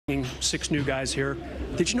6 new guys here.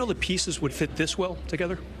 Did you know the pieces would fit this well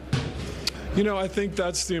together? You know, I think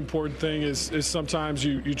that's the important thing is sometimes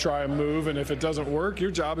you try a move, and if it doesn't work,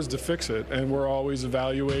 your job is to fix it. And we're always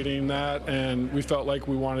evaluating that, and we felt like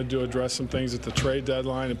we wanted to address some things at the trade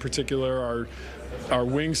deadline, in particular our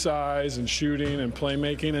wing size and shooting and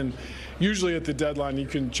playmaking. And usually at the deadline you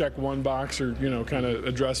can check one box or, you know, kind of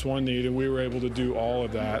address one need, and we were able to do all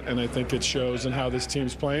of that. And I think it shows in how this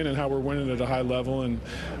team's playing and how we're winning at a high level, and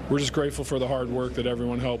we're just grateful for the hard work that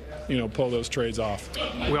everyone helped, you know, pull those trades off.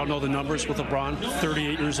 We all know the numbers with LeBron,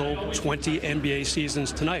 38 years old, 20 NBA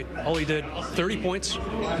seasons. Tonight, all he did, 30 points,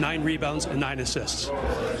 9 rebounds, and 9 assists.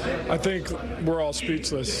 I think we're all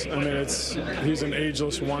speechless. I mean, he's an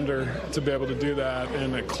ageless wonder to be able to do that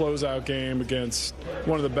in a closeout game against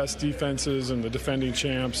one of the best defenses and the defending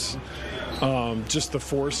champs. Just the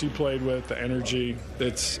force he played with, the energy,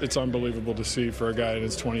 it's unbelievable to see for a guy in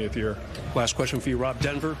his 20th year. Last question for you, Rob.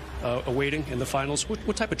 Denver awaiting in the finals.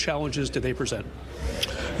 What type of challenges did they present?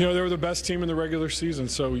 You know, they were the best team in the regular season,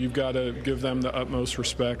 so you've got to give them the utmost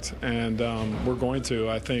respect, and we're going to.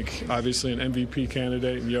 I think, obviously, an MVP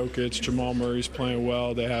candidate in Jokic, Jamal Murray's playing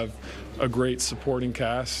well. They have a great supporting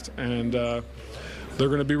cast, and they're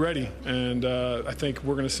going to be ready. And I think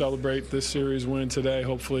we're going to celebrate this series win today,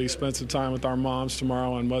 hopefully spend some time with our moms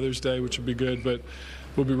tomorrow on Mother's Day, which would be good, but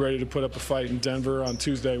we'll be ready to put up a fight in Denver on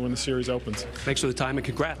Tuesday when the series opens. Thanks for the time, and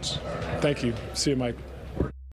congrats. Thank you. See you, Mike.